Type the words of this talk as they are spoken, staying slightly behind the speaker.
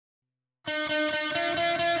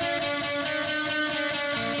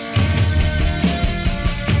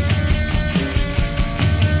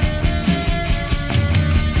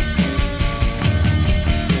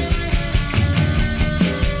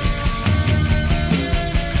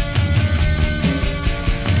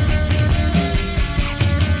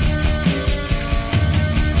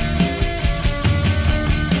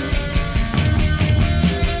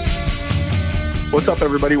What's up,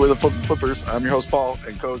 everybody? We're the Flippin' Flippers. I'm your host, Paul,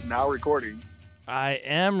 and Co's now recording. I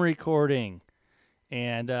am recording.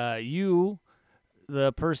 And you,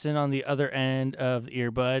 the person on the other end of the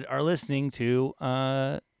earbud, are listening to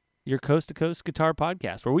your Coast to Coast Guitar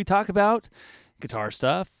Podcast, where we talk about guitar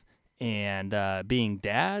stuff and being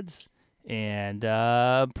dads and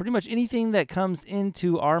pretty much anything that comes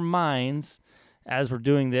into our minds as we're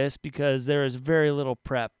doing this, because there is very little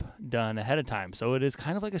prep done ahead of time. So it is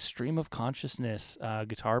kind of like a stream of consciousness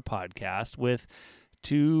guitar podcast with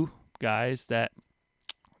two guys that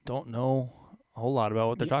don't know a whole lot about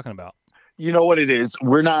what they're talking about. You know what it is?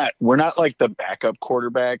 We're not like the backup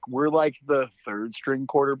quarterback. We're like the third string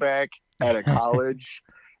quarterback at a college,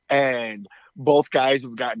 and both guys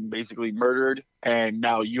have gotten basically murdered, and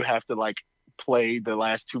now you have to like play the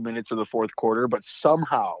last 2 minutes of the fourth quarter, but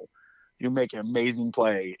somehow you make an amazing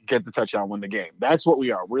play, get the touchdown, win the game. That's what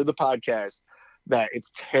we are. We're the podcast that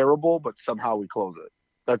it's terrible, but somehow we close it.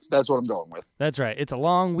 That's what I'm going with. That's right. It's a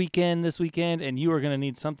long weekend this weekend, and you are going to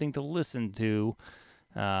need something to listen to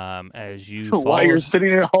as you while you're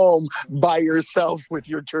sitting at home by yourself with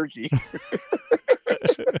your turkey.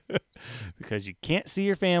 Because you can't see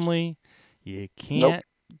your family. You can't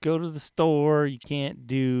go to the store. You can't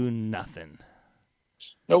do nothing.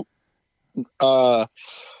 Nope.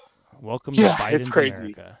 Welcome to Biden's it's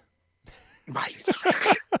crazy. America. Biden's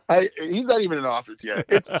America. He's not even in office yet.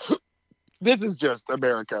 This is just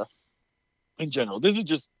America in general. This is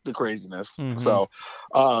just the craziness. Mm-hmm. So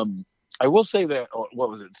I will say that, what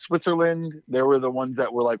was it? Switzerland, they were the ones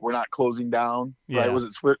that were like, we're not closing down. Yeah. Right? Was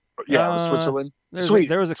it it was Switzerland.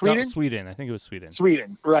 Sweden. I think it was Sweden.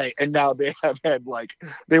 Sweden, right. And now they have had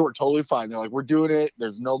they were totally fine. They're like, we're doing it.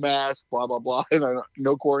 There's no mask, blah, blah, blah. And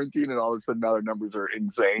no quarantine. And all of a sudden now their numbers are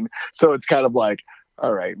insane. So it's kind of like,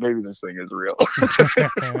 all right, maybe this thing is real.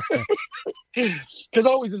 Because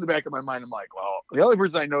always in the back of my mind, I'm like, well, the only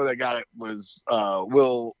person I know that got it was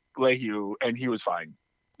Will Lehue, and he was fine.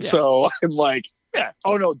 Yeah. So I'm like, yeah.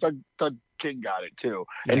 Oh, no, Doug King got it, too.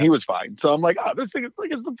 And he was fine. So I'm like, oh, this thing is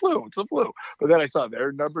like, it's the flu. It's the flu. But then I saw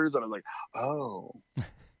their numbers, and I was like, oh,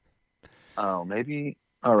 maybe.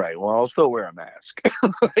 All right, well, I'll still wear a mask.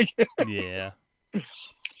 Yeah.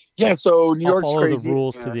 Yeah, so New York's follow crazy. The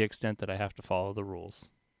rules to the extent that I have to follow the rules.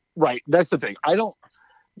 Right, that's the thing. You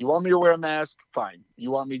want me to wear a mask? Fine. You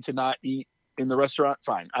want me to not eat in the restaurant?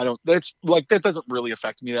 Fine. That doesn't really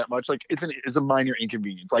affect me that much. Like, it's a minor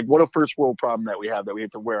inconvenience. Like, what a first world problem that we have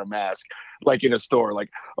to wear a mask, like in a store.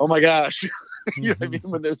 Like, oh my gosh. You know what I mean?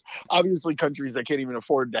 When there's obviously countries that can't even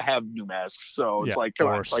afford to have new masks. So it's like, come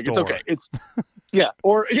on. Like, it's okay. It's no.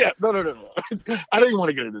 I don't even want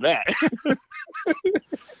to get into that.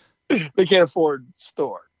 They can't afford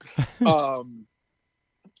store.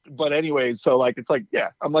 But anyways, so like, it's like,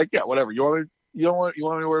 yeah, I'm like, yeah, whatever. You want me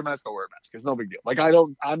to wear a mask? I'll wear a mask. It's no big deal. Like,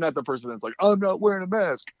 I'm not the person that's like, I'm not wearing a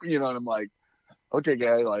mask, and I'm like, okay,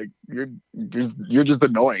 guy, like, you're just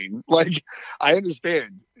annoying. Like, I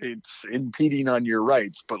understand it's impeding on your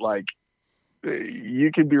rights, but like,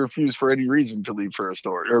 you can be refused for any reason to leave for a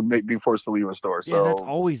store or be forced to leave a store. So that's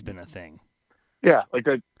always been a thing. Yeah. Like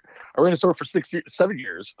that. I ran a store for 7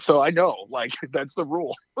 years. So I know, like, that's the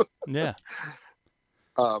rule. Yeah.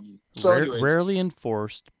 So anyways, rarely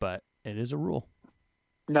enforced, but it is a rule.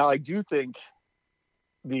 Now I do think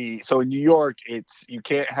so in New York, you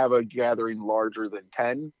can't have a gathering larger than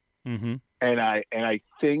 10. Mm-hmm. And I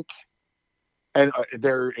think, and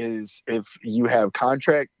there is, if you have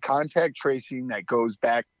contact tracing that goes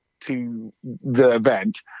back to the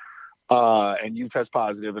event, and you test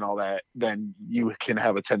positive and all that, then you can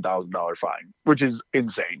have a $10,000 fine, which is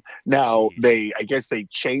insane. Now I guess they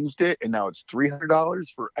changed it, and now it's $300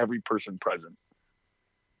 for every person present.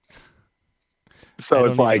 So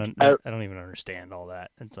it's like, I don't even understand all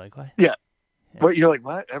that. It's like, what? Yeah. What, you're like,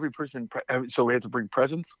 what? Every person, so we have to bring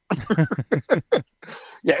presents?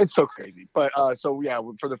 Yeah, it's so crazy. But so yeah,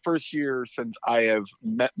 for the first year since I have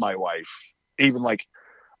met my wife, even like,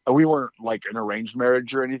 we weren't like an arranged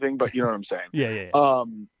marriage or anything, but you know what I'm saying? Yeah.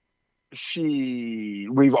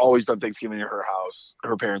 We've always done Thanksgiving at her house,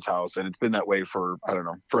 her parents' house, and it's been that way for, I don't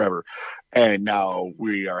know, forever. And now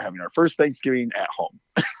we are having our first Thanksgiving at home.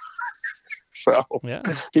 So, yeah,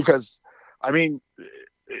 because I mean,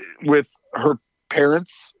 with her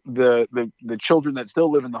parents, the children that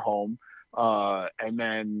still live in the home, and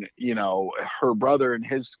then her brother and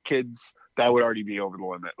his kids, that would already be over the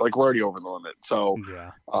limit. Like, we're already over the limit. So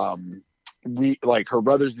Yeah. we, like, her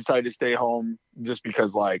brothers decided to stay home just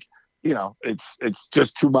because, like, it's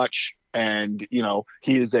just too much, and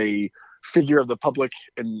he is a figure of the public,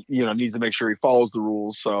 and needs to make sure he follows the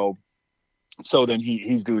rules. So then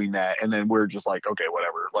he's doing that, and then we're just like, okay,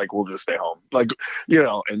 whatever, like, we'll just stay home, like,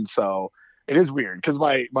 and so it is weird because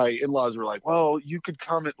my in-laws were like, well, you could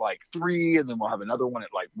come at like 3, and then we'll have another one at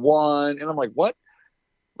like 1, and I'm like, what?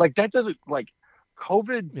 Like, that doesn't, like,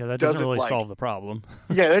 COVID Yeah, that doesn't really like, solve the problem.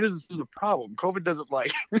 Yeah, that is the problem. COVID doesn't,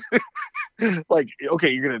 like, like, okay,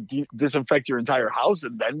 you're gonna disinfect your entire house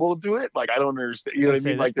and then we'll do it. Like, I don't understand. You know what I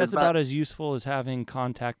mean? Like, that's about as useful as having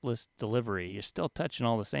contactless delivery. You're still touching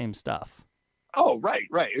all the same stuff. Oh, right.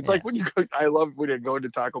 It's like when you go. I love when you go into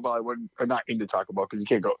Taco Bell. Or not into Taco Bell because you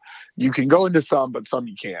can't go. You can go into some, but some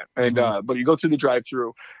you can't. And but you go through the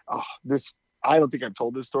drive-through. Oh, I don't think I've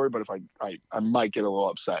told this story, but if I might get a little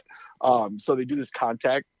upset. So they do this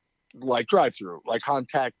drive-through, like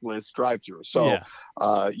contactless drive-through. So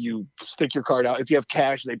you stick your card out. If you have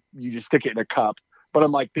cash, you just stick it in a cup. But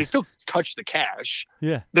I'm like, they still touch the cash.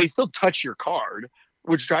 Yeah. They still touch your card,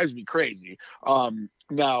 which drives me crazy.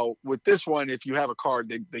 Now with this one, if you have a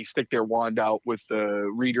card, they stick their wand out with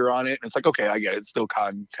the reader on it. And it's like, okay, I get it. It's still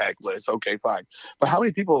contactless. Okay, fine. But how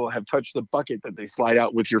many people have touched the bucket that they slide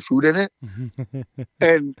out with your food in it?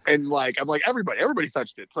 and like, I'm like, everybody's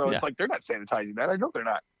touched it. So it's like, they're not sanitizing that. I know they're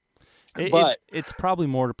not. But it's probably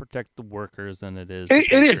more to protect the workers than it is.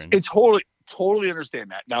 It is. It's totally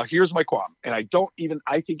understand that. Now here's my qualm, and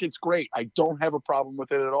I think it's great. I don't have a problem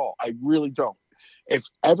with it at all. I really don't. If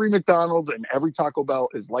every McDonald's and every Taco Bell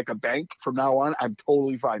is like a bank from now on, I'm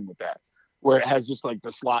totally fine with that. Where it has just like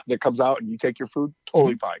the slot that comes out and you take your food,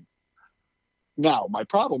 totally fine. Now, my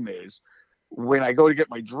problem is when I go to get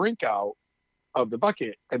my drink out of the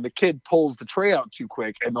bucket and the kid pulls the tray out too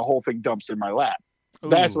quick and the whole thing dumps in my lap. Ooh.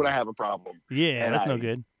 That's when I have a problem. Yeah, and that's no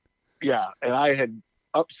good. Yeah, and I had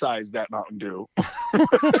upsized that Mountain Dew.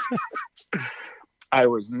 I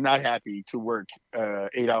was not happy to work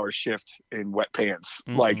 8-hour shift in wet pants.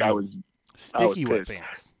 Mm-hmm. Like, I was sticky wet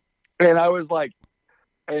pants. And I was like,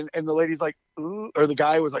 and the lady's like, ooh, or the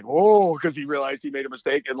guy was like, oh, because he realized he made a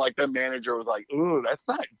mistake. And like the manager was like, ooh, that's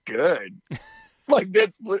not good. Like,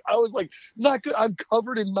 I was like, not good. I'm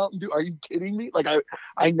covered in Mountain Dew. Are you kidding me? Like,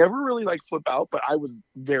 I never really like flip out, but I was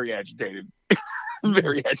very agitated,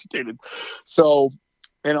 very agitated. So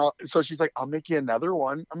she's like, I'll make you another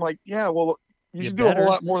one. I'm like, yeah, well, you should do a whole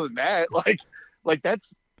lot more than that. Like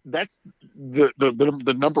that's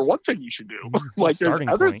the number one thing you should do. Like, there's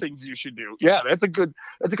other things you should do. Yeah, that's a good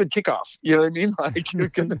kickoff. You know what I mean?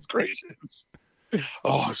 Like, goodness gracious.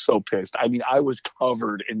 Oh, I'm so pissed. I mean, I was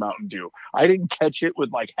covered in Mountain Dew. I didn't catch it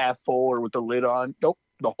with like half full or with the lid on. Nope,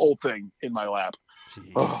 the whole thing in my lap.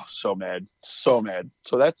 Jeez. Oh, so mad.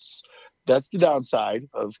 So that's the downside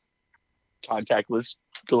of contactless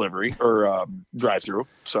delivery or drive-through.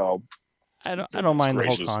 So I don't mind the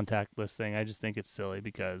whole contactless thing. I just think it's silly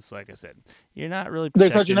because, like I said, you're not really they're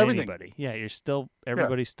touching everything. Anybody. Yeah,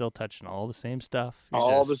 everybody's still touching all the same stuff.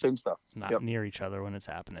 All the same stuff. Not near each other when it's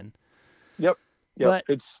happening. Yep. But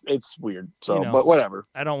it's weird. So, but whatever.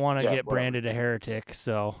 I don't want to get branded a heretic,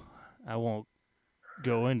 so I won't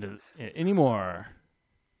go into it anymore.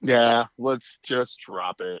 Yeah, let's just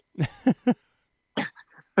drop it.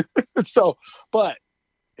 So, but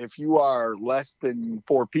if you are less than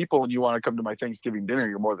 4 people and you want to come to my Thanksgiving dinner,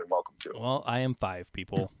 you're more than welcome to. Well, I am 5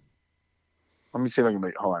 people. Let me see if I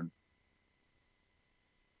can hold on.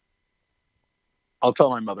 I'll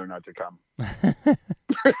tell my mother not to come.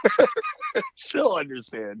 She'll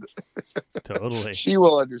understand. Totally. She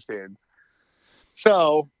will understand.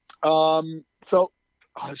 So,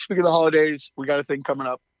 speaking of the holidays, we got a thing coming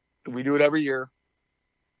up. We do it every year.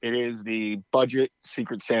 It is the budget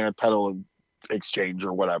Secret Santa pedal exchange,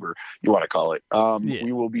 or whatever you want to call it.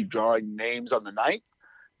 We will be drawing names on the 9th.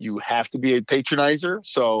 You have to be a patronizer.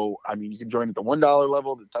 So, I mean, you can join at the $1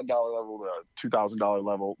 level, the $10 level, the $2,000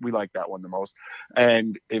 level. We like that one the most.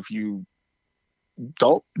 And if you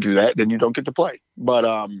don't do that, then you don't get to play.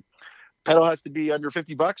 But pedal has to be under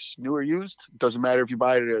 $50, new or used. Doesn't matter if you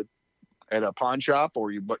buy it at a pawn shop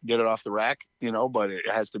or you get it off the rack, but it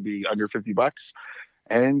has to be under $50.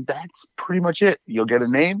 And that's pretty much it. You'll get a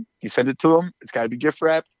name. You send it to them. It's got to be gift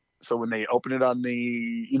wrapped. So when they open it on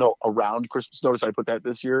the, around Christmas, notice I put that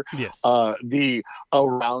this year. Yes. The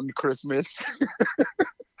around Christmas.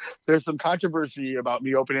 There's some controversy about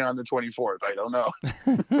me opening on the 24th. I don't know.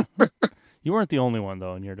 You weren't the only one,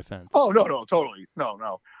 though, in your defense. Oh, no, totally.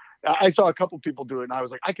 No. I saw a couple people do it, and I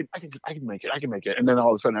was like, I can make it. And then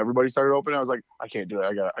all of a sudden, everybody started opening. I was like, I can't do it.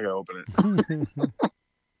 I gotta open it.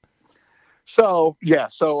 So yeah.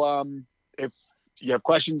 So if you have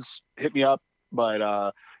questions, hit me up.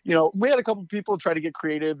 But we had a couple people try to get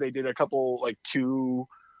creative. They did a couple like 2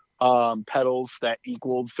 pedals that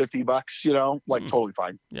equaled $50. Totally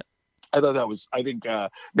fine. Yeah. I thought that was. I think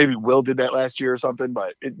maybe Will did that last year or something.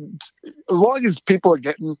 But as long as people are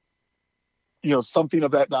getting something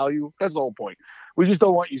of that value, that's the whole point. We just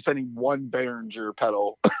don't want you sending one Behringer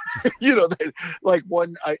pedal, like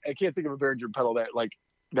one, I can't think of a Behringer pedal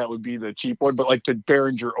that would be the cheap one, but like the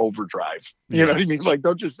Behringer Overdrive, you know what I mean? Like,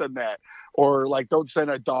 don't just send that, or like, don't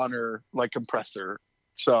send a Donner like compressor.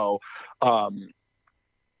 So,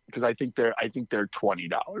 because I think they're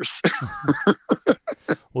 $20.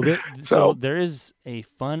 Well, so there is a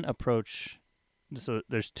fun approach. So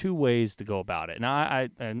there's 2 ways to go about it. Now,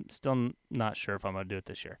 I'm still not sure if I'm going to do it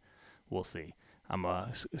this year. We'll see. I'm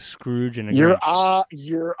a Scrooge and a Grinch.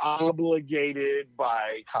 You're obligated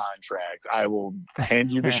by contract. I will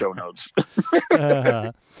hand you the show notes.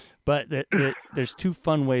 But there's 2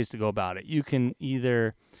 fun ways to go about it. You can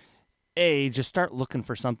either, just start looking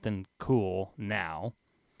for something cool now,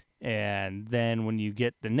 and then when you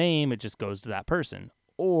get the name, it just goes to that person.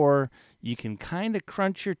 Or you can kind of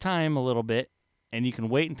crunch your time a little bit, and you can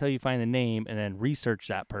wait until you find the name and then research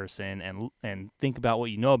that person and think about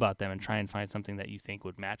what you know about them and try and find something that you think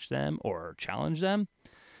would match them or challenge them.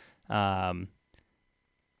 I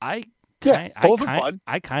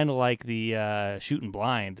kind of like the shooting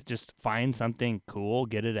blind. Just find something cool,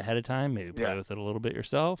 get it ahead of time, maybe play with it a little bit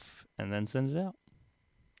yourself, and then send it out.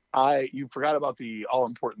 You forgot about the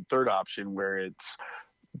all-important third option where it's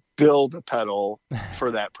build a pedal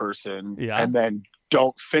for that person and then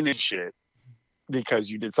don't finish it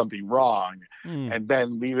because you did something wrong, and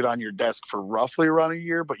then leave it on your desk for roughly around a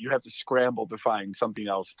year, but you have to scramble to find something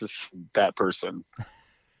else to that person.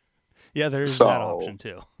 Yeah, there's that option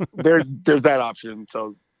too. there's that option.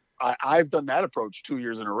 So I've done that approach 2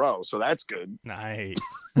 years in a row, so that's good. Nice.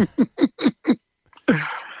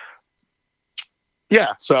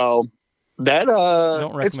 Yeah, so that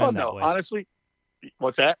don't recommend it's fun that though. way. Honestly,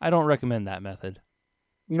 what's that? I don't recommend that method.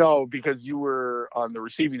 No, because you were on the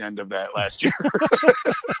receiving end of that last year.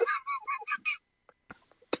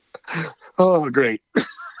 Oh, great.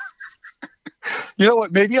 You know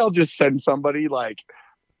what? Maybe I'll just send somebody like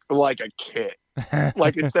a kit.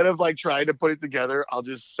 Like, instead of like trying to put it together, I'll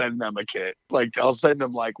just send them a kit. Like, I'll send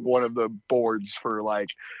them like one of the boards for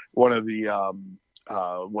like one of the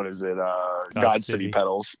what is it? God City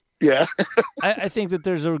pedals. Yeah. I think that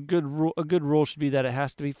there's a good rule. A good rule should be that it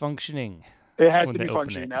has to be functioning. It has to be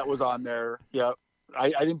functioning. That was on there. Yeah.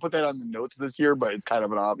 I didn't put that on the notes this year, but it's kind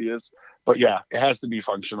of an obvious. But yeah, it has to be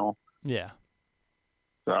functional. Yeah.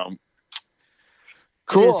 So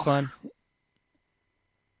cool. It is fun.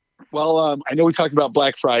 Well, I know we talked about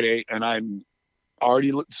Black Friday, and I'm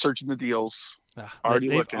already searching the deals. They've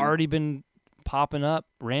already been popping up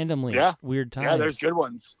randomly. Yeah. Weird times. Yeah, there's good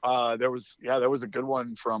ones. There was a good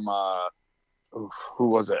one from who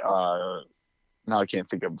was it? Now I can't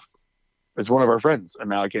think of. It's one of our friends, and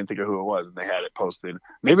now I can't think of who it was. And they had it posted.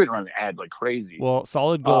 They've been running ads like crazy. Well,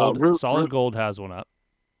 Solid Gold. Solid Gold has one up.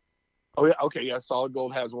 Oh yeah, okay, yeah. Solid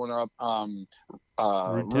Gold has one up.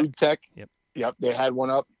 Rude Tech. Yep. They had one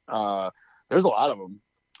up. There's a lot of them.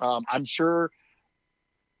 I'm sure.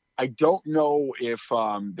 I don't know if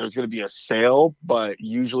there's going to be a sale, but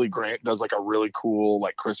usually Grant does like a really cool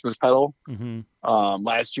like Christmas pedal. Mm-hmm.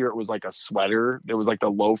 Last year it was like a sweater. It was like the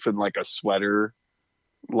loaf in like a sweater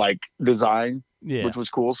like design, which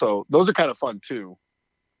was cool. So those are kind of fun too.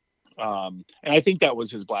 And I think that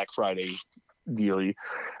was his Black Friday dealie.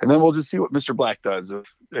 And then we'll just see what Mr. Black does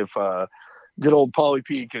if good old Paulie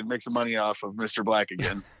P can make some money off of Mr. Black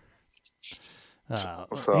again.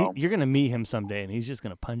 You're gonna meet him someday, and he's just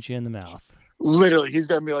gonna punch you in the mouth. Literally, he's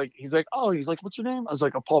gonna be like, he's like, what's your name? I was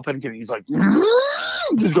like, Paul Pennington. He's like,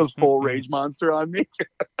 just goes full rage monster on me.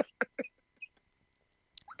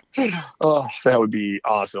 Oh, that would be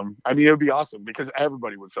awesome. I mean, it would be awesome because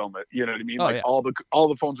everybody would film it. You know what I mean? All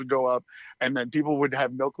the phones would go up, and then people would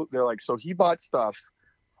have no clue. They're like, so he bought stuff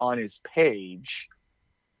on his page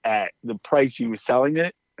at the price he was selling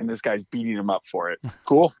it, and this guy's beating him up for it.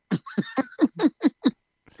 Cool.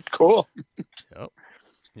 Cool.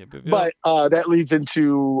 Yep. But that leads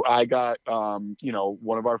into I got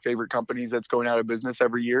one of our favorite companies that's going out of business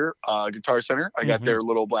every year, Guitar Center. I got their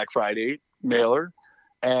little Black Friday mailer,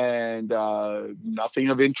 and nothing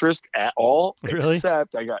of interest at all. Really?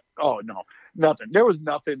 Except nothing. There was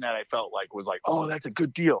nothing that I felt like was like, oh, that's a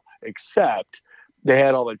good deal. Except they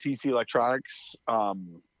had all the TC Electronics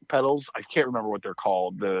pedals. I can't remember what they're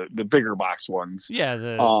called. The bigger box ones. Yeah,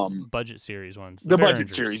 the budget series ones. The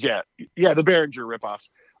budget series, yeah. Yeah, the Behringer ripoffs.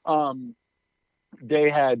 They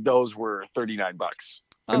had those were $39.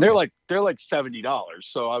 And they're like $70.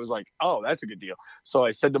 So I was like, oh, that's a good deal. So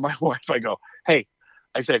I said to my wife, I go, hey,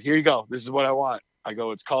 I said, here you go. This is what I want. I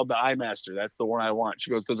go, it's called the iMaster. That's the one I want.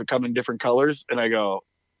 She goes, does it come in different colors? And I go,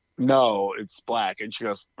 no, it's black. And she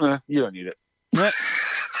goes, you don't need it.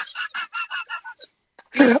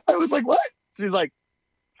 I was like, what? She's like,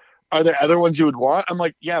 are there other ones you would want? I'm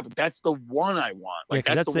like, yeah, but that's the one I want. Like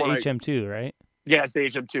that's the HM2, right? Yeah, it's the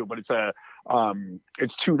HM2, but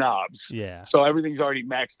it's 2 knobs. Yeah. So everything's already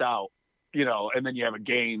maxed out, and then you have a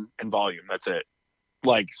gain and volume. That's it.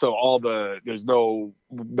 Like, so there's no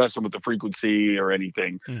messing with the frequency or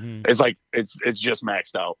anything. Mm-hmm. It's like, it's just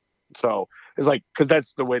maxed out. So it's like, cause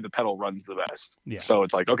that's the way the pedal runs the best. Yeah. So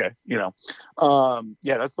it's like, okay, yeah,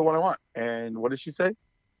 that's the one I want. And what did she say?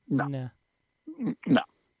 No. Nah.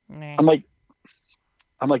 I'm like,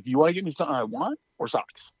 do you want to give me something I want or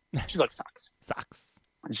socks? She's like, socks.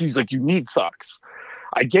 And she's like, you need socks.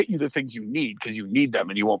 I get you the things you need because you need them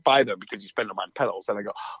and you won't buy them because you spend them on pedals. And I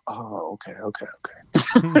go, oh, okay.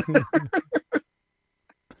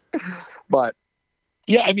 But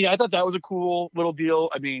yeah, I mean, I thought that was a cool little deal.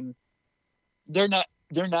 I mean, they're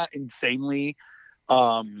not insanely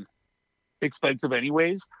expensive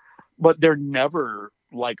anyways, but they're never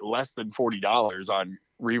like less than $40 on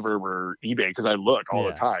Reverb or eBay because I look all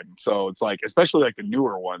the time. So it's like, especially like the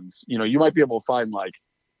newer ones, you might be able to find like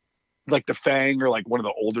the Fang or like one of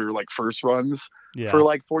the older like first runs for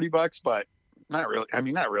like $40, but not really. I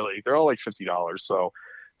mean, not really. They're all like $50. So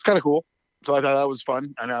it's kind of cool. So I thought that was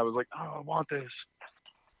fun. And I was like, oh, I want this.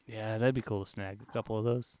 Yeah, that'd be cool to snag a couple of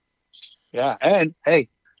those. Yeah. And hey,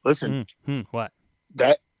 listen, what?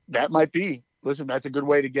 That might be, listen, that's a good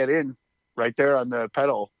way to get in right there on the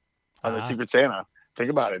pedal on the Secret Santa. Think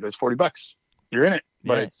about it. That's $40. You're in it,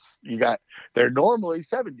 but they're normally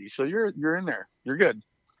 70. So you're in there. You're good.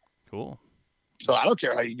 Cool. So I don't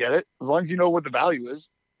care how you get it, as long as you know what the value is.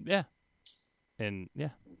 Yeah. And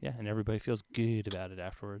and everybody feels good about it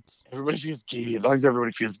afterwards. Everybody feels good, as long as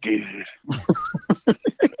everybody feels good.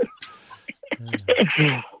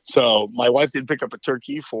 So my wife did pick up a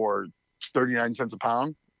turkey for 39 cents a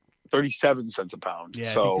pound, 37 cents a pound. Yeah,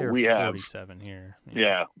 so I think we have 47 here.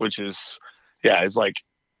 Yeah, which is it's like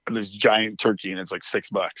this giant turkey and it's like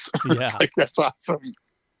 $6. Yeah, it's like, that's awesome.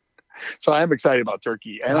 So I'm excited about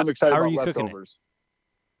turkey, and I'm excited about leftovers.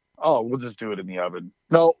 Oh, we'll just do it in the oven.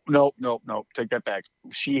 No. Take that back.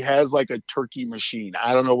 She has like a turkey machine.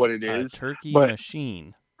 I don't know what it is. A turkey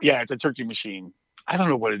machine. Yeah, it's a turkey machine. I don't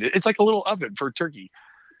know what it is. It's like a little oven for turkey.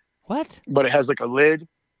 What? But it has like a lid.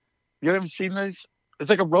 You ever seen this?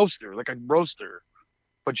 It's like a roaster,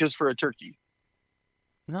 but just for a turkey.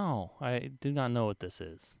 No, I do not know what this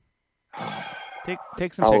is.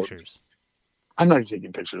 Take some pictures. I'm not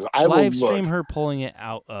taking pictures. I live stream her pulling it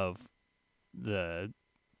out of the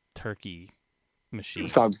turkey machine.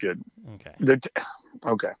 Sounds good. Okay.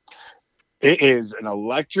 Okay. It is an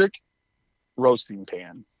electric roasting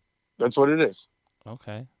pan. That's what it is.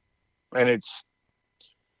 Okay. And it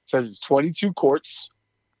says it's 22 quarts,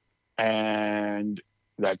 and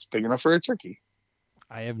that's big enough for a turkey.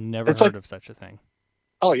 I have never heard of such a thing.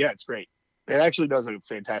 Oh yeah, it's great. It actually does a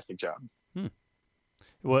fantastic job.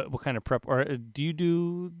 What kind of prep? Or do you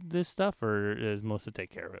do this stuff, or does Melissa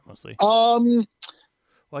take care of it mostly? Well,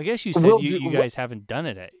 I guess you said you guys haven't done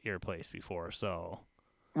it at your place before, so.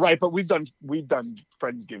 Right, but we've done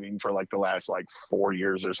Friendsgiving for like the last like 4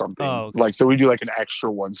 years or something. Oh, okay. Like, so we do like an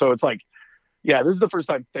extra one. So it's like, yeah, this is the first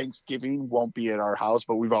time Thanksgiving won't be at our house,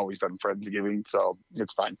 but we've always done Friendsgiving, so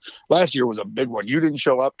it's fine. Last year was a big one. You didn't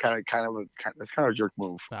show up, that's kind of a jerk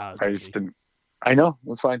move. I just didn't. I know,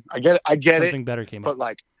 that's fine. I get it. Something better came up. But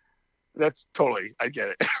like, that's totally, I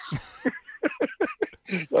get it.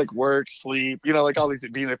 Like work, sleep, like all these,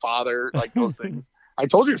 being a father, like those things. I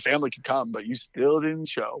told your family could come, but you still didn't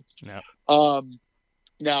show. No.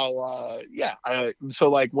 So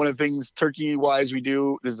like one of the things turkey wise we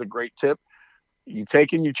do, this is a great tip. You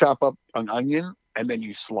take and you chop up an onion, and then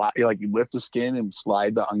you you lift the skin and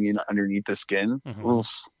slide the onion underneath the skin. Mm-hmm. Oof,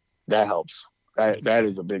 that helps.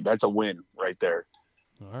 That's a win right there.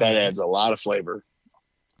 That adds a lot of flavor.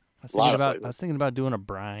 I was thinking about doing a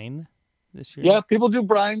brine this year. Yeah, people do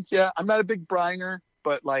brines. Yeah, I'm not a big briner,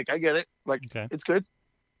 but like I get it. Like It's good.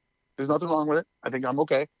 There's nothing wrong with it. I think I'm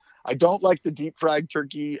okay. I don't like the deep fried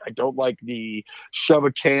turkey. I don't like the shove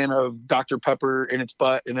a can of Dr. Pepper in its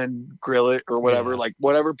butt and then grill it or whatever. Yeah. Like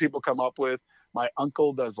whatever people come up with. My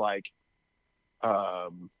uncle does like,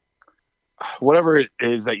 whatever it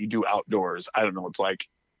is that you do outdoors. I don't know. It's like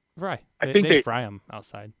Fry. I think They fry them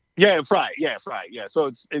outside. Yeah, fry. Yeah.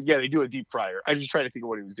 So they do a deep fryer. I just try to think of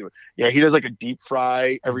what he was doing. Yeah, he does like a deep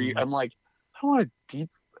fry every. I'm like, I don't want a deep.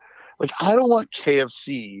 Like, I don't want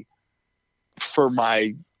KFC for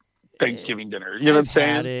my Thanksgiving dinner. You know what I'm saying?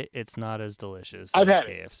 I've had it. It's not as delicious I've as had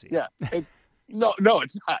KFC. it. Yeah. No,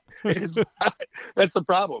 it's not. It is not. That's the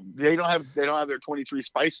problem. They don't have their 23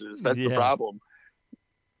 spices. That's the problem.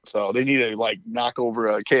 So they need to like knock over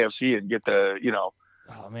a KFC and get the, you know.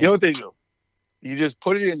 Oh, man. You know what they do? You just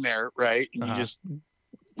put it in there, right? And you just,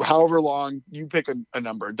 however long, you pick a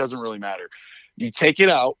number. It doesn't really matter. You take it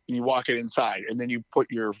out and you walk it inside, and then you put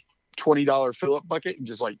your $20 fill-up bucket and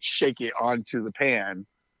just like shake it onto the pan,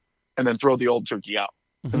 and then throw the old turkey out,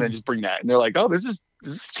 and then just bring that. And they're like, "Oh, is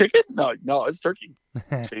this chicken? No, it's turkey."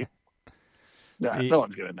 See? Yeah, no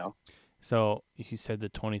one's gonna know. So you said the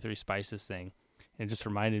 23 spices thing, and it just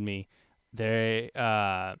reminded me.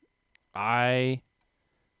 I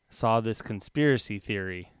saw this conspiracy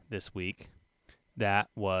theory this week that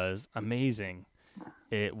was amazing.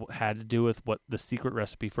 It had to do with what the secret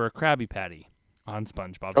recipe for a Krabby Patty on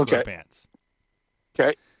SpongeBob SquarePants.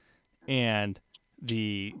 Okay. And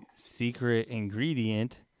the secret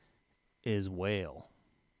ingredient is whale.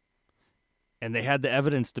 And they had the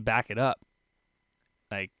evidence to back it up.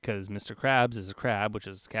 Like, because Mr. Krabs is a crab, which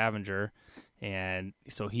is a scavenger. And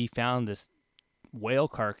so he found this whale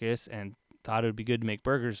carcass and thought it would be good to make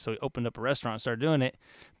burgers, so he opened up a restaurant and started doing it.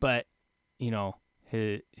 But, you know,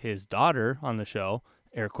 his daughter on the show,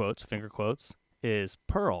 air quotes, finger quotes, is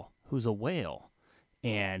Pearl, who's a whale.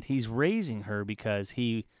 And he's raising her because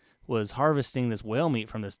he was harvesting this whale meat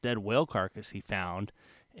from this dead whale carcass he found.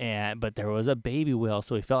 But there was a baby whale,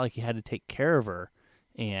 so he felt like he had to take care of her.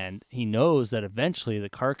 And he knows that eventually the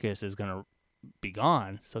carcass is going to be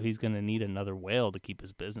gone, so he's going to need another whale to keep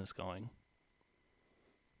his business going.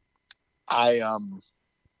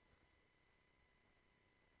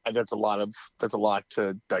 That's a lot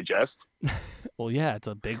to digest. Well, yeah,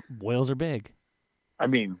 whales are big. I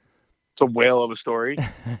mean, it's a whale of a story.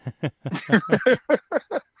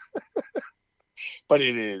 But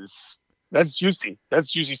that's juicy. That's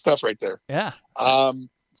juicy stuff right there. Yeah. I'm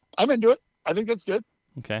into it. I think that's good.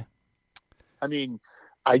 Okay. I mean,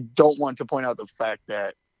 I don't want to point out the fact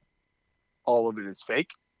that all of it is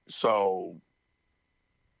fake. So,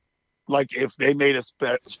 like, if they made a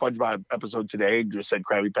SpongeBob episode today and just said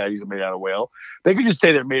Krabby Patties are made out of whale, they could just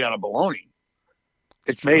say they're made out of bologna.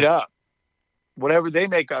 It's made up. Whatever they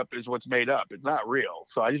make up is what's made up. It's not real.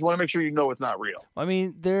 So I just want to make sure you know it's not real. I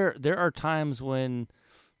mean, there are times when,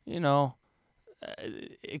 you know,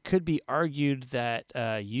 it could be argued that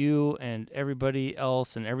you and everybody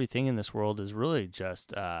else and everything in this world is really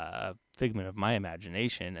just a figment of my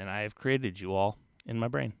imagination, and I have created you all in my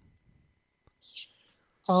brain.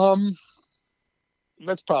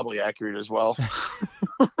 That's probably accurate as well.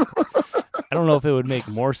 I don't know if it would make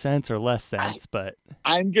more sense or less sense, but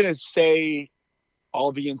I'm going to say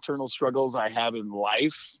all the internal struggles I have in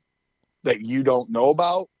life that you don't know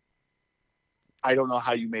about. I don't know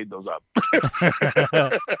how you made those up.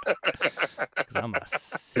 Because I'm a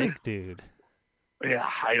sick dude. Yeah,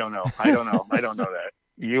 I don't know that.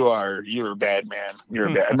 You're a bad man. You're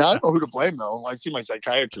a bad. And I don't know who to blame though. When I see my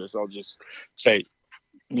psychiatrist, I'll just say,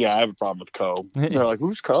 yeah, I have a problem with Co. They're like,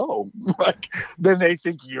 who's Co? Like, then they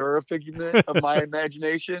think you're a figment of my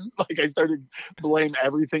imagination. Like, I started blame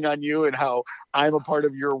everything on you and how I'm a part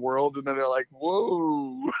of your world. And then they're like,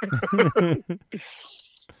 whoa.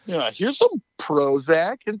 Yeah, here's some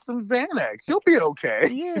Prozac and some Xanax. You'll be okay.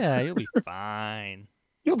 Yeah, you'll be fine.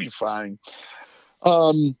 You'll be fine.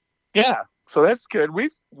 Yeah, so that's good.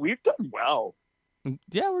 We've done well.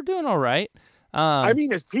 Yeah, we're doing all right. I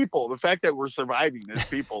mean, as people, the fact that we're surviving as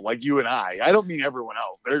people, like you and I don't mean everyone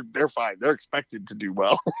else. They're fine. They're expected to do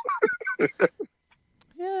well.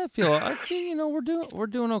 Yeah, I feel you know, we're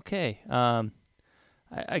doing okay.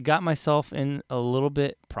 I got myself in a little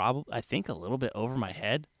bit, I think a little bit over my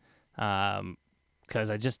head, because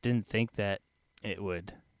I just didn't think that it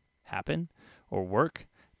would happen or work.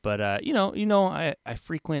 But I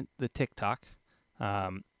frequent the TikTok.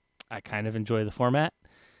 I kind of enjoy the format.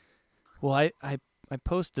 Well, I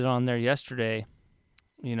posted on there yesterday,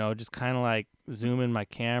 you know, just kind of like zooming my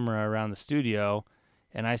camera around the studio,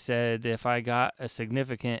 and I said if I got a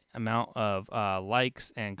significant amount of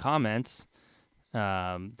likes and comments,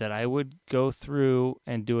 that I would go through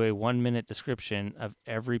and do a 1-minute description of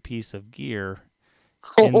every piece of gear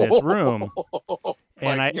in this room.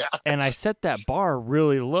 And I set that bar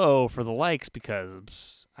really low for the likes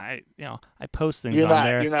because I post things on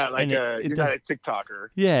there. You're not like and you're not a TikToker.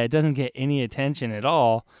 Yeah, it doesn't get any attention at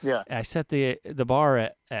all. Yeah. I set the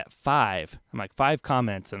bar at 5. I'm like 5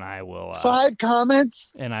 comments, and I will 5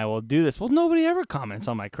 comments, and I will do this. Well, nobody ever comments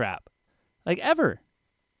on my crap, like ever,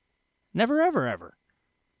 never, ever, ever.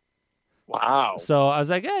 Wow. So I was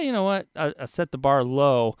like, hey, you know what? I set the bar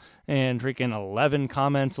low, and freaking 11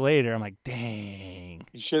 comments later, I'm like, dang.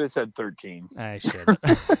 You should have said 13. I should.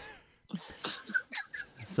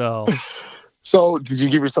 So did you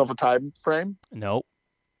give yourself a time frame? Nope.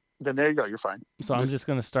 Then there you go. You're fine. So I'm just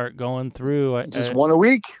gonna start going through. Just one a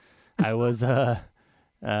week. I was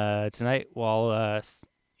tonight while I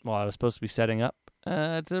was supposed to be setting up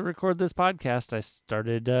to record this podcast, I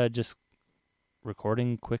started just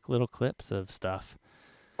recording quick little clips of stuff.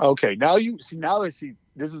 Okay, now I see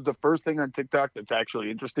this is the first thing on TikTok that's actually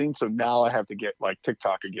interesting. So now I have to get like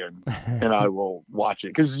TikTok again, and I will watch it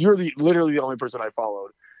because you're literally the only person I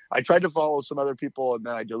followed. I tried to follow some other people, and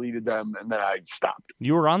then I deleted them, and then I stopped.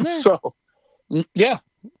 You were on there? So, yeah.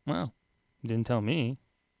 Wow, you didn't tell me.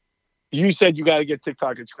 You said you got to get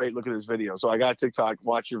TikTok. It's great. Look at this video. So I got TikTok,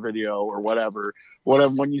 watch your video or whatever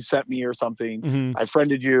when you sent me or something. Mm-hmm. I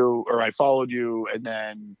friended you or I followed you, and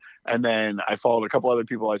then I followed a couple other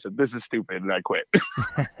people. I said, this is stupid. And I quit.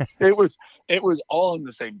 It was all in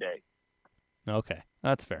the same day. Okay.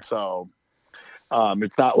 That's fair. So,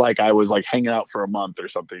 it's not like I was like hanging out for a month or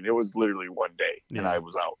something. It was literally one day and I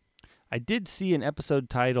was out. I did see an episode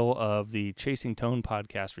title of the Chasing Tone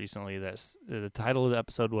podcast recently. The title of the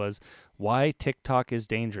episode was "Why TikTok is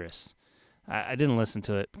Dangerous." I didn't listen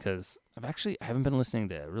to it because I haven't been listening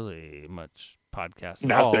to really much podcasts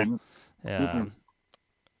at all. Nothing.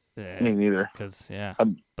 Me neither. Because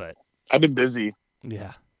but I've been busy.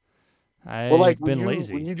 Yeah, I've been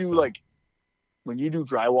lazy. When you do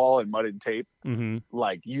drywall and mud and tape, mm-hmm.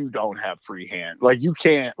 like you don't have free hand. Like you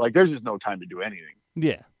can't. Like there's just no time to do anything.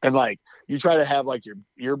 Yeah. And like you try to have like your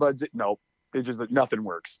earbuds. Nope. It's just like nothing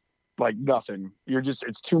works. Like nothing.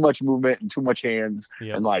 It's too much movement and too much hands.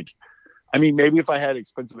 Yep. And like, I mean, maybe if I had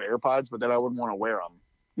expensive AirPods, but then I wouldn't want to wear them.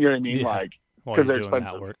 You know what I mean? Yeah. Like, because they're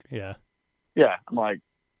expensive. Yeah. Yeah. I'm like,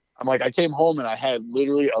 I came home and I had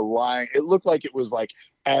literally a line. It looked like it was like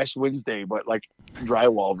Ash Wednesday, but like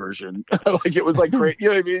drywall version. Like it was like great. You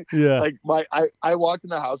know what I mean? Yeah. Like I walked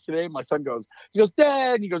in the house today. My son goes,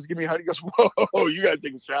 Dad. He goes, give me a hug. He goes, whoa, you got to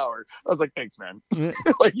take a shower. I was like, thanks, man.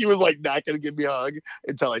 Like he was like not going to give me a hug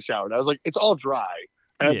until I showered. I was like, it's all dry.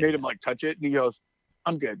 And I made him like touch it. And he goes,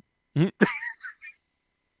 I'm good. It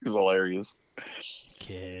was hilarious.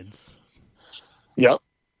 Kids. Yep.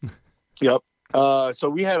 So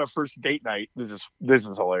we had a first date night. This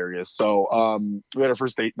is hilarious. So we had a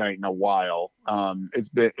first date night in a while. It's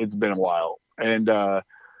been a while. And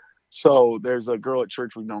so there's a girl at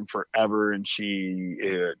church we've known forever, and she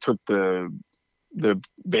took the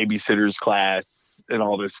babysitter's class and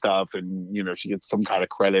all this stuff, and she gets some kind of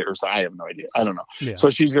credit or so. I have no idea. I don't know. Yeah. So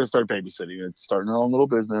she's gonna start babysitting. It's starting her own little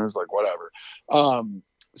business, like whatever.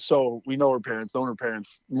 So we know her parents.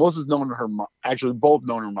 Melissa's known her mom. Actually, both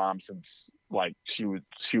known her mom since like she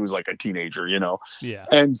was like a teenager, Yeah.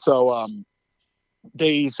 And so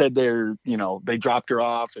they said they dropped her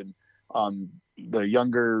off, and the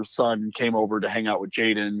younger son came over to hang out with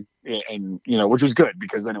Jaden, and which was good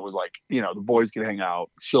because then it was like the boys can hang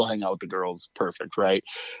out, she'll hang out with the girls, perfect, right?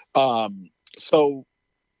 So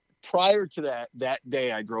prior to that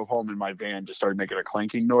day, I drove home in my van, just started making a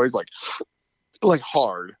clanking noise, like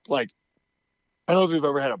hard. Like I don't know if you've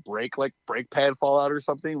ever had a brake pad fall out or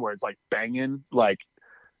something where it's like banging like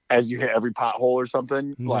as you hit every pothole or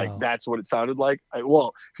something. No. Like that's what it sounded like.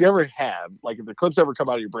 Well, if you ever have, like if the clips ever come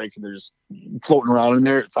out of your brakes and they're just floating around in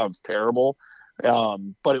there, it sounds terrible.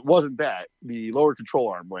 But it wasn't that. The lower control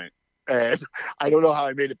arm went, and I don't know how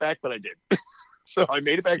I made it back, but I did. So I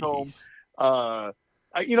made it back home.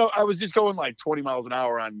 I was just going like 20 miles an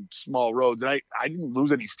hour on small roads, and I didn't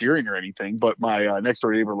lose any steering or anything, but my next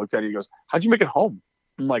door neighbor looked at it, he goes, how'd you make it home?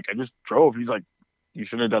 I'm like, I just drove. He's like, you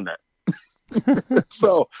shouldn't have done that.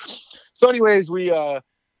 So anyways, we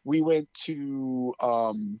went to,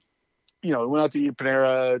 we went out to eat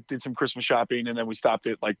Panera, did some Christmas shopping, and then we stopped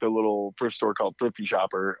at like the little thrift store called Thrifty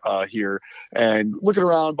Shopper here, and looking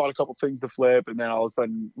around, bought a couple things to flip, and then all of a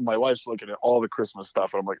sudden my wife's looking at all the Christmas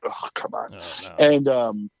stuff, and I'm like, oh, come on. Oh, no. And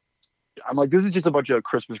I'm like, this is just a bunch of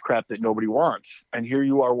Christmas crap that nobody wants, and here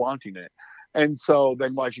you are wanting it. And so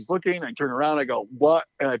then while she's looking, I turn around, I go, what?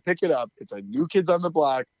 And I pick it up. It's a New Kids on the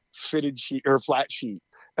Block fitted sheet or flat sheet.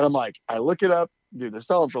 And I'm like, I look it up, dude, they're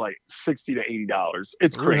selling for like $60 to $80.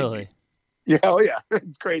 It's crazy. Really? Yeah, oh yeah,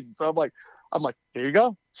 it's crazy. So I'm like, here you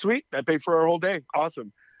go, sweet. That paid for our whole day,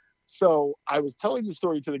 awesome. So I was telling the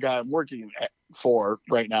story to the guy I'm working for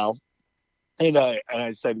right now. And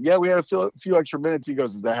I said, yeah, we had a few extra minutes. He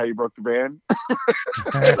goes, is that how you broke the van?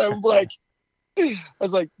 And I'm like, I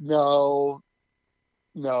was like, no,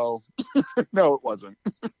 no, no, it wasn't.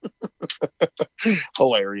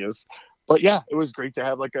 Hilarious. But yeah, it was great to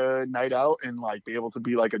have like a night out and like be able to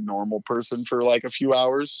be like a normal person for like a few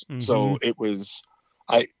hours. Mm-hmm. So it was,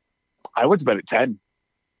 I went to bed at 10.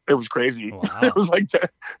 It was crazy. Wow. It was like 10,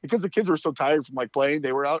 because the kids were so tired from like playing.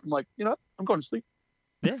 They were out. I'm like, I'm going to sleep.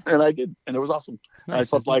 Yeah. And I did. And it was awesome. Nice, I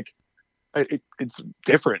slept like, it's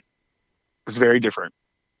different. It's very different.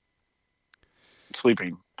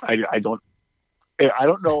 Sleeping. I don't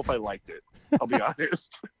know if I liked it. I'll be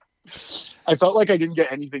honest. I felt like I didn't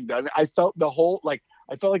get anything done. I felt like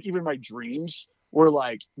even my dreams were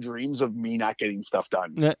like dreams of me not getting stuff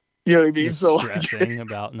done. You know what I mean? So stressing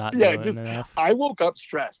about not doing enough. I woke up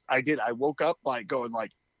stressed. I did. I woke up like going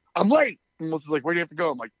like, I'm late. And Melissa's like, where do you have to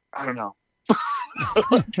go? I'm like, I don't know.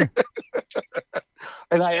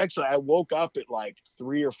 And I woke up at like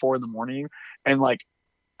 3 or 4 in the morning, and like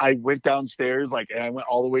I went downstairs, like, and I went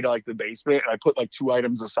all the way to like the basement, and I put like 2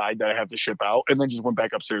 items aside that I have to ship out, and then just went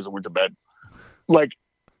back upstairs and went to bed. Like,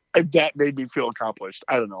 that made me feel accomplished.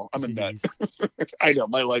 I don't know. I'm in bed. I know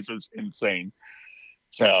my life is insane.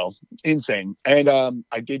 So insane. And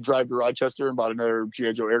I did drive to Rochester and bought another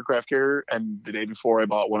G.I. Joe aircraft carrier, and the day before I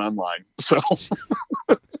bought one online. So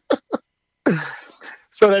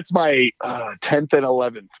so that's my 10th and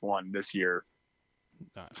 11th one this year.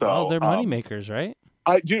 So they're money makers, right?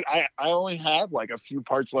 I only have like a few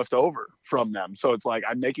parts left over from them. So it's like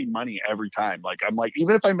I'm making money every time. Like I'm like,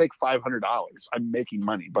 even if I make $500, I'm making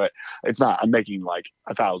money, but it's not. I'm making like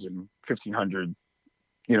 $1,000, $1,500,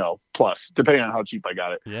 plus, depending on how cheap I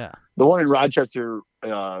got it. Yeah. The one in Rochester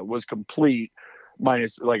was complete,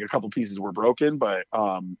 minus like a couple pieces were broken, but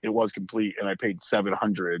it was complete, and I paid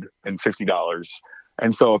 $750.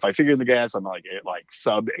 And so if I figure in the gas, I'm like at like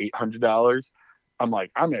sub $800. I'm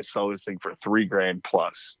like, I'm gonna sell this thing for $3,000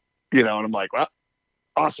 plus, and I'm like, well,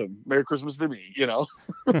 awesome, Merry Christmas to me,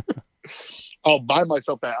 I'll buy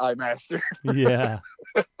myself that iMaster. Yeah.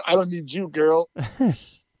 I don't need you, girl.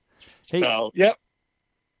 Hey, so, yep.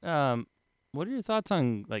 What are your thoughts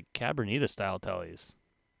on like Cabernita style tellies?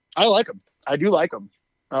 I like them. I do like them.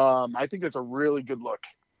 I think it's a really good look.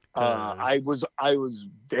 I was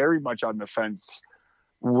very much on the fence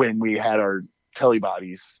when we had our telly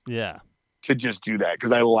bodies. Yeah. To just do that,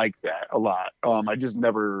 because I like that a lot. I don't know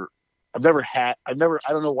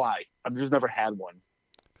why. I've just never had one.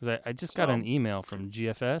 Because I just got an email from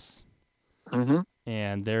GFS, mm-hmm.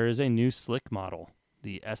 and there is a new slick model,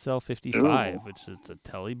 the SL55, which is a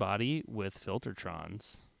telly body with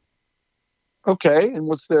Filtertrons. Okay, and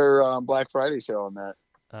what's their Black Friday sale on that?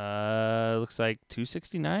 Looks like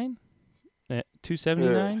 $269,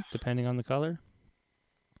 $279, depending on the color.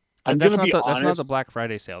 That's not the Black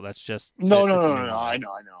Friday sale. That's just no. I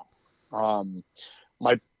know.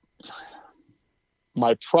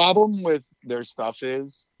 My problem with their stuff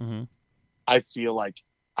is, mm-hmm. I feel like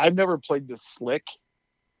I've never played the slick,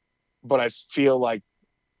 but I feel like,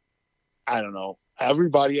 I don't know,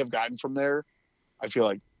 everybody I've gotten from there, I feel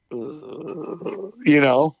like,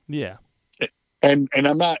 yeah. And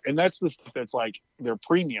I'm not, and that's the stuff that's like their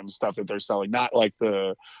premium stuff that they're selling, not like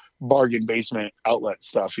the bargain basement outlet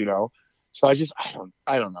stuff, So I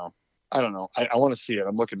don't know. I want to see it.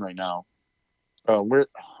 I'm looking right now. Where?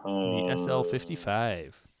 The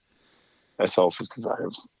SL55.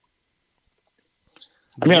 SL55.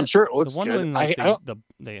 I mean, I'm sure it looks good. One like I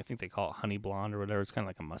think they call it honey blonde or whatever. It's kind of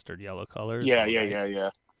like a mustard yellow color.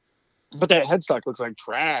 Yeah. But that headstock looks like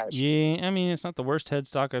trash. Yeah, I mean, it's not the worst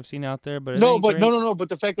headstock I've seen out there, but no. But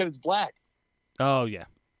the fact that it's black. Oh yeah.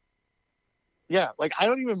 Yeah, like I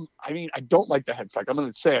don't like the headstock. I'm going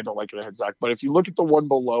to say I don't like the headstock, but if you look at the one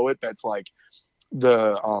below it, that's like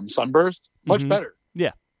the Sunburst, much better.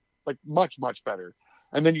 Yeah. Like much, much better.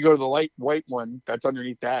 And then you go to the light white one that's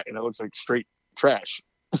underneath that, and it looks like straight trash.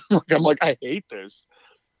 I'm like, I hate this.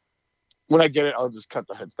 When I get it, I'll just cut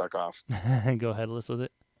the headstock off. And go headless with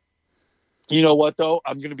it. You know what, though?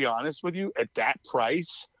 I'm going to be honest with you. At that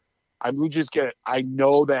price, I know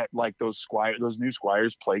that like those new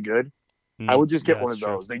Squires play good. I would just get one of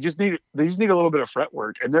those. True. They just need a little bit of fret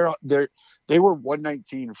work, and they were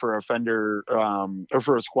 $119 for a Fender or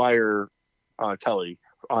for a Squire telly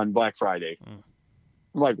on Black Friday. I'm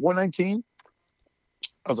like, $119.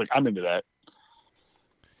 I was like, I'm into that.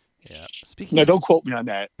 Yeah. Don't quote me on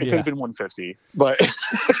that. It could have been $150, but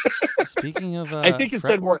speaking of, I think it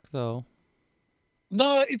said work though.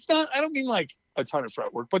 No, it's not. I don't mean like a ton of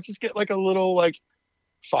fret work, but just get like a little like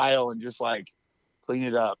file and just like clean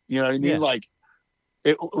it up. You know what I mean? Yeah. Like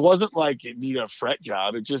it wasn't like it needed a fret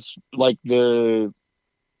job. It just like my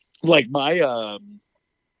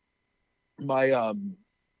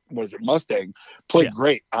what is it, Mustang played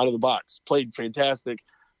great out of the box, played fantastic.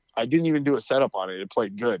 I didn't even do a setup on it. It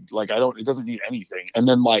played good. Like it doesn't need anything. And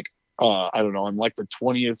then like I don't know, on like the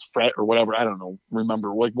 20th fret or whatever, I don't know,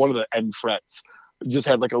 remember, like one of the end frets just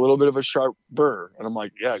had like a little bit of a sharp burr. And I'm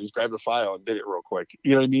like, yeah, I just grabbed a file and did it real quick.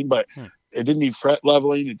 You know what I mean? But it didn't need fret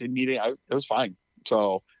leveling. It didn't need it. It was fine.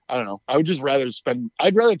 So I don't know. I'd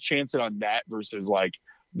rather chance it on that versus like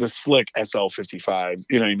the slick SL55.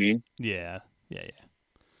 You know what I memean? Yeah.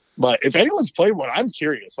 But if anyone's played one, I'm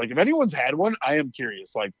curious. Like if anyone's had one, I am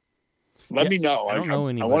curious. Like let me know. I don't know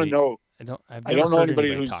anybody. I want to know. I don't know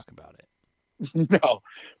anybody who's talk about it. No,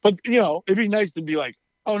 but it'd be nice to be like,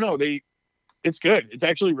 oh no, it's good. It's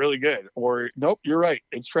actually really good. Or nope, you're right.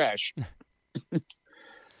 It's trash.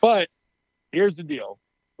 But here's the deal.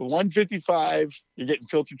 The 155, you're getting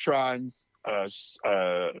Filtertrons, what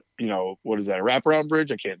is that? A wraparound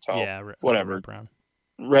bridge? I can't tell. Yeah, whatever.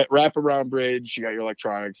 Wraparound. Bridge. You got your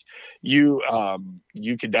electronics. You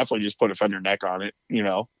could definitely just put a fender neck on it.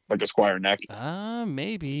 Like a Squire neck.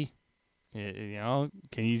 Maybe. Can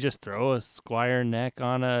you just throw a Squire neck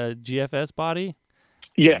on a GFS body?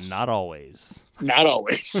 Yes. Not always. Not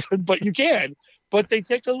always, but you can. But they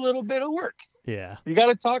take a little bit of work. Yeah. You got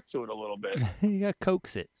to talk to it a little bit. You got to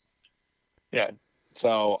coax it. Yeah.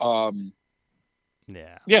 So,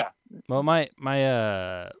 yeah. Yeah. Well, my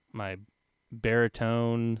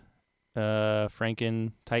baritone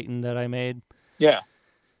Franken Titan that I made. Yeah.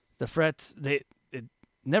 The frets, it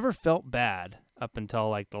never felt bad up until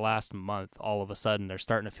like the last month. All of a sudden, they're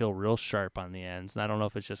starting to feel real sharp on the ends. And I don't know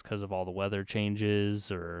if it's just because of all the weather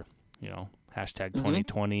changes or, hashtag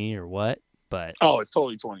 2020 or what. But it's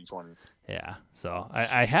totally 2020. Yeah. So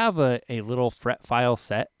I have a little fret file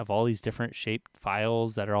set of all these different shaped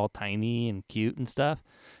files that are all tiny and cute and stuff.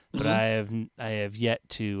 But I have yet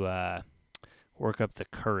to work up the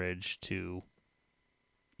courage to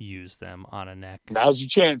use them on a neck. Now's your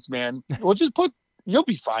chance, man. Well, you'll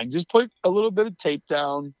be fine. Just put a little bit of tape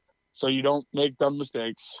down so you don't make dumb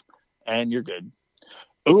mistakes, and you're good.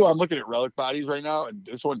 Ooh, I'm looking at relic bodies right now, and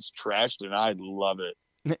this one's trashed, and I love it.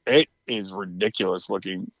 It is ridiculous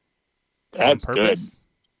looking. That's good.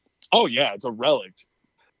 Oh yeah, it's a relic.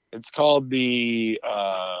 It's called the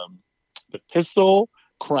Pistol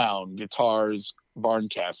Crown Guitars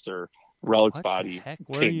Barncaster relic body. Heck?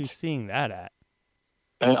 Where are you seeing that at?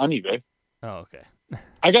 On eBay. Oh, okay.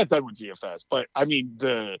 I got done with GFS, but I mean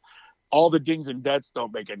all the dings and dents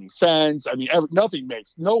don't make any sense. I mean, nothing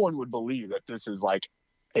makes. No one would believe that this is like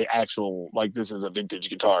this is a vintage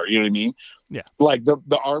guitar. You know what I mean? Yeah. Like the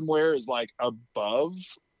armware is like above,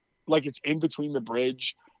 like it's in between the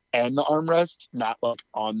bridge and the armrest, not like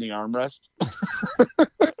on the armrest.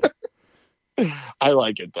 I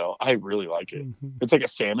like it though. I really like it. It's like a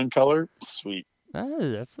salmon color. Sweet.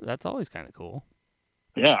 That's always kind of cool.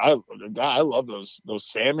 Yeah, I love those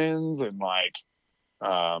salmons and like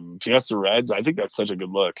Fiesta Reds. I think that's such a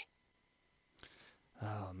good look.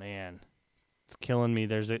 Oh man. It's killing me.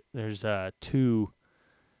 There's two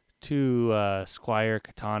Squire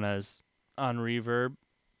Katanas on Reverb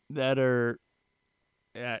that are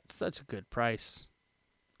at such a good price,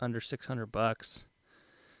 under $600,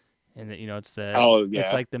 and it's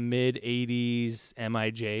it's like the mid '80s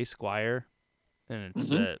MIJ Squire, and it's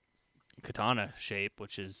the katana shape,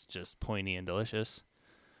 which is just pointy and delicious.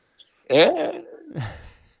 Yeah,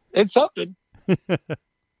 it's something.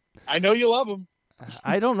 I know you love them.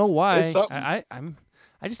 I don't know why.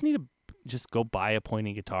 I just need to just go buy a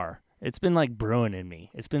pointy guitar. It's been like brewing in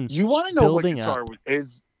me. It's been you want to know what guitar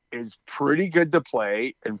is pretty good to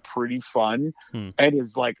play and pretty fun and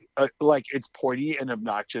is like it's pointy and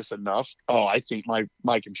obnoxious enough. Oh, I think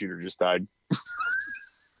my computer just died.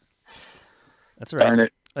 That's right. Darn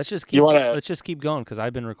it. Let's just keep going because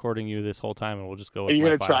I've been recording you this whole time and we'll just go with Are you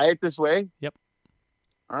going to try it this way? Yep.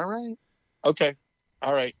 All right. Okay.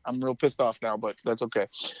 All right. I'm real pissed off now, but that's okay.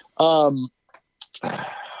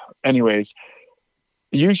 Anyways,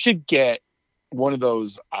 you should get one of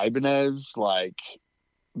those Ibanez, like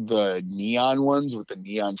the neon ones with the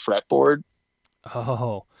neon fretboard.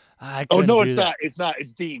 Oh, no, it's not. It's not.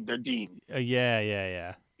 It's Dean. They're Dean.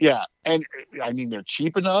 Yeah. Yeah. And I mean, they're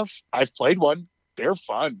cheap enough. I've played one. They're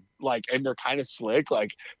fun. And they're kind of slick.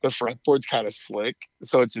 Like the fretboard's kind of slick.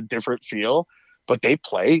 So it's a different feel. But they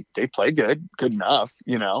play good enough,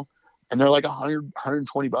 and they're like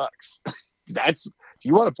 $120. That's, if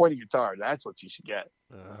you want a pointy guitar, that's what you should get.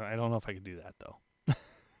 I don't know if I could do that though.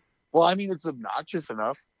 Well, I mean, it's obnoxious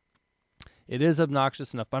enough. It is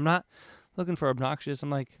obnoxious enough, but I'm not looking for obnoxious. I'm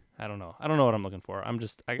like, I don't know. I don't know what I'm looking for. I'm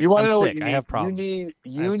just, You want I'm to know what sick. you I need? have problems.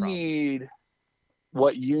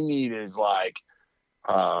 What you need is like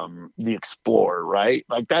the Explorer, right?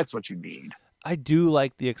 Like that's what you need. I do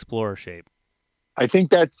like the Explorer shape. I think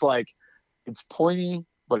that's like it's pointy,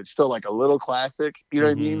 but it's still like a little classic. You know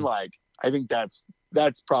what I mean? Like I think that's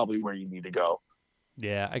probably where you need to go.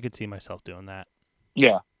 Yeah, I could see myself doing that.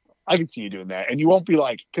 Yeah, I can see you doing that, and you won't be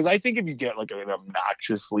like because I think if you get like an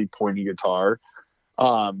obnoxiously pointy guitar,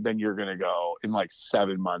 then you're gonna go in like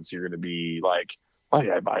 7 months. You're gonna be like, why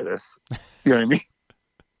did I buy this? You know what I mean?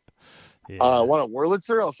 Yeah. Want a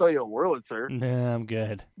Wurlitzer? I'll sell you a Wurlitzer. Nah, I'm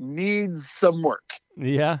good. Needs some work.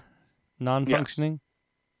 Yeah, non-functioning.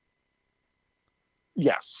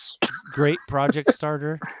 Yes. Great project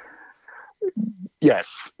starter.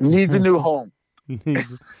 Yes. Needs a new home.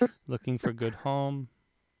 Needs looking for good home.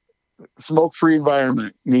 Smoke-free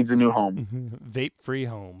environment. Needs a new home. Vape-free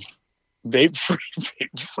home.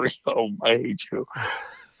 Vape-free home. I hate you.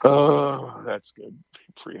 Oh, that's good.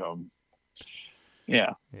 Vape-free home.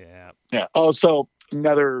 Yeah. Yeah. Oh, so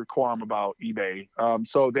another qualm about eBay.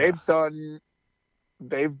 So they've done.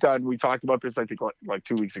 We talked about this, I think, like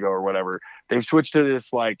 2 weeks ago or whatever. They've switched to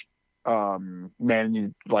this like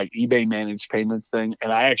eBay managed payments thing,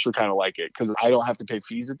 and I actually kind of like it because I don't have to pay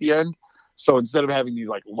fees at the end. So instead of having these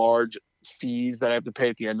like large fees that I have to pay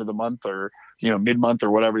at the end of the month or mid-month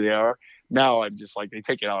or whatever they are, now I'm just like they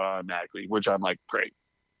take it out automatically, which I'm like, great,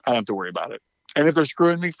 I don't have to worry about it. And if they're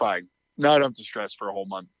screwing me, fine. Now I don't have to stress for a whole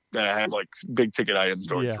month that I have like big ticket items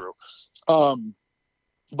going through.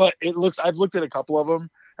 But I've looked at a couple of them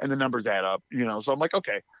and the numbers add up, so I'm like,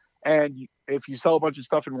 okay. And if you sell a bunch of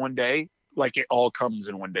stuff in one day, like it all comes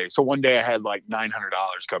in one day. So one day I had like $900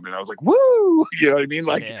 come in. I was like, woo, you know what I mean?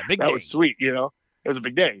 Like that was sweet. It was a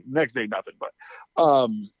big day. Next day, nothing. But,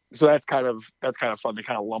 so that's kind of fun to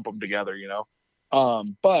kind of lump them together,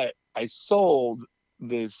 but I sold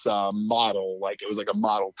this model, like it was like a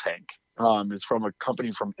model tank. Is from a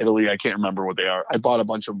company from Italy. I can't remember what they are. I bought a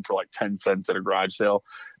bunch of them for like 10 cents at a garage sale.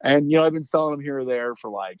 And, I've been selling them here or there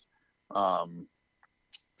for like 10,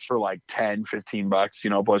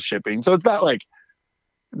 $15, plus shipping. So it's not like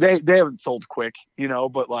they haven't sold quick,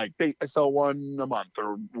 but like I sell one a month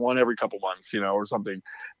or one every couple months, or something.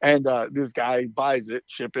 And this guy buys it,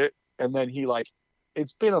 ship it. And then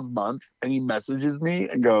it's been a month and he messages me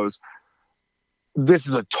and goes, this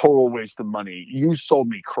is a total waste of money. You sold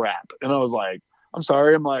me crap. And I was like, I'm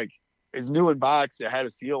sorry. I'm like, it's new in box. It had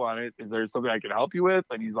a seal on it. Is there something I can help you with?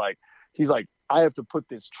 And he's like, I have to put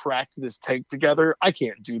this track to this tank together. I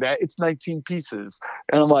can't do that. It's 19 pieces.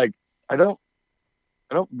 And I'm like, I don't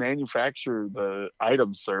manufacture the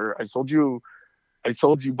item, sir. I sold you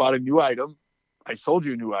bought a new item. I sold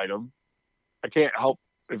you a new item. I can't help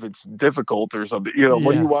if it's difficult or something,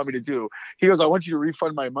 What do you want me to do? He goes, I want you to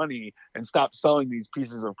refund my money and stop selling these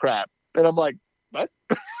pieces of crap. And I'm like, what?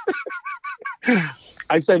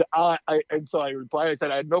 I said, and so I replied, I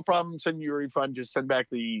said, I had no problem sending you a refund. Just send back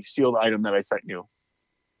the sealed item that I sent you.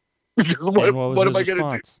 Because what am I going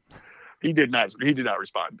to do? He did not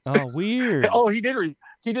respond. Oh, weird. Oh, he did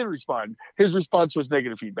respond. His response was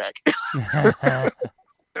negative feedback.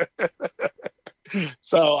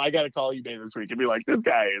 So I got to call eBay this week and be like, this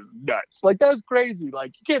guy is nuts. Like, that's crazy.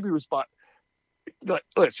 Like, you can't be like,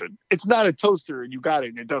 listen, it's not a toaster and you got it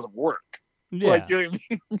and it doesn't work. Yeah. Like, you know what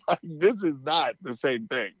I mean? Like, this is not the same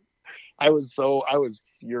thing. I was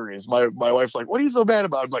furious. My wife's like, what are you so mad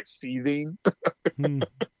about? I'm like, seething.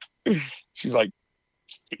 She's like,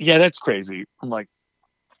 yeah, that's crazy. I'm like,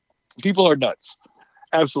 people are nuts.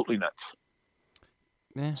 Absolutely nuts.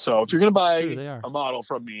 Yeah. So if you're going to buy a model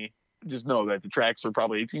from me, just know that the tracks are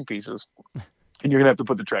probably 18 pieces and you're going to have to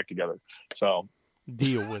put the track together. So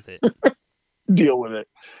deal with it. Deal with it.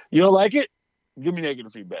 You don't like it? Give me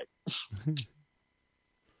negative feedback.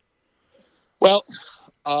 Well,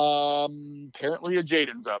 apparently a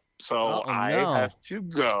Jaden's up, so I have to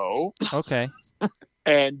go. Okay.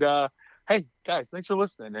 And hey, guys, thanks for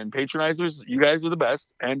listening. And patronizers, you guys are the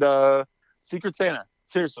best. And Secret Santa,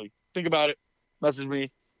 seriously, think about it. Message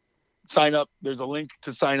me. Sign up. There's a link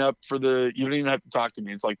to sign up for you don't even have to talk to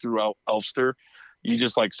me. It's like through Elfster. You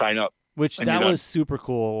just like sign up. Which that was super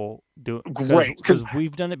cool. Great. Because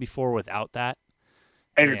we've done it before without that.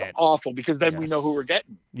 And it's awful because then we know who we're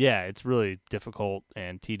getting. Yeah, it's really difficult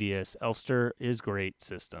and tedious. Elfster is great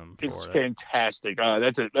system. It's fantastic.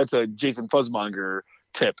 That's a Jason Fuzzmonger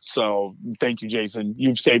tip. So thank you, Jason.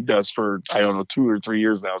 You've saved us for, I don't know, 2 or 3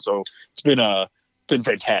 years now. So it's been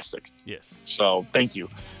fantastic. Yes. So thank you.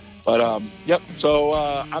 But yep. So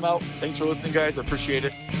I'm out. Thanks for listening, guys. I appreciate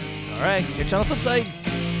it. All right. Catch you on the flip side.